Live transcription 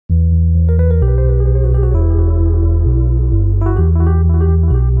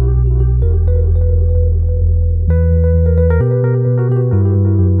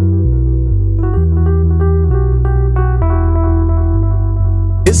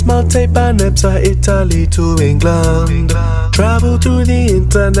Paris, Malta, Panepsa, Italy to England. Travel through the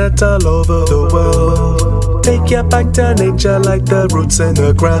internet all over the world. Take you back to nature like the roots in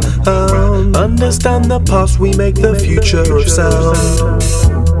the ground. Understand the past, we make the future of sound.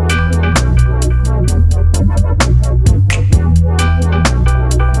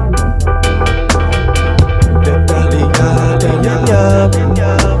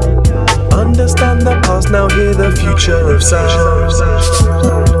 Understand the past, now hear the future of sound.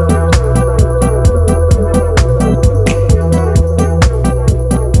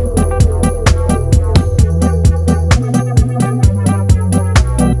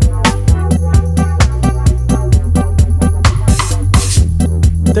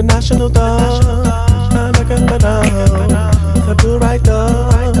 The national dog, look at the dog. The blue right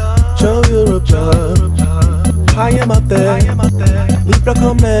dog, show Europe dog. I am up there, Libra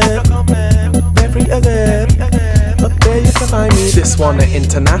come there, every event. Up there you can find me. This one an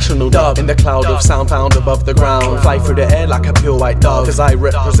international dub, in the cloud of sound found above the ground. Fly through the air like a pure white dove, cause I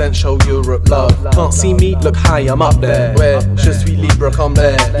represent show Europe love. Can't see me, look high, I'm up there. Where, je suis libre comme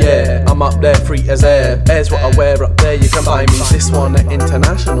there. Yeah, I'm up there, free as air. Air's what I wear, up there you can find me. This one an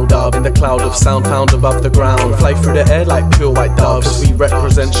international dub, in the cloud of sound found above the ground. Fly through the air like pure white doves, cause we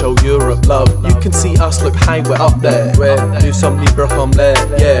represent show Europe love. You can see us, look high, we're up there. Where, do some libre comme there.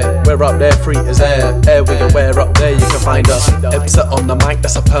 Yeah, we're up there, free as air. Air we can wear, up there you can find us. Epsa on the mic,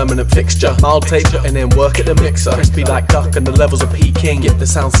 that's a permanent fixture. Mild tape putting in work at the mixer. Crispy like duck and the levels are peaking. Get the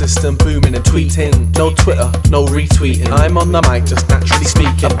sound system booming and tweeting. No Twitter, no retweeting. I'm on the mic, just naturally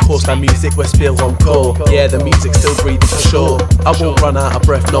speaking. Of course that music we're still encore. Yeah, the music's still breathing for sure. I won't run out of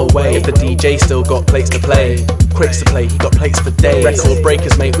breath, no way. If the DJ still got plates to play, crates to play, he got plates for days. Record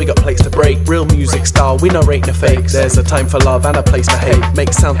breakers, mate, we got plates to break. Real music style, we narrate the fakes. There's a time for love and a place to hate.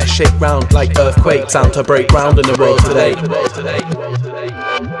 Make sound to shake round like earthquake. Sound to break ground in the world today.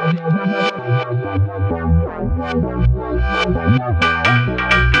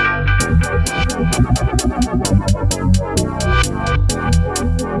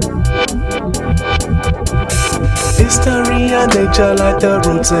 History and nature like the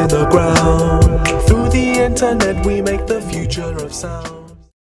roots in the ground. Through the internet we make the future of sound.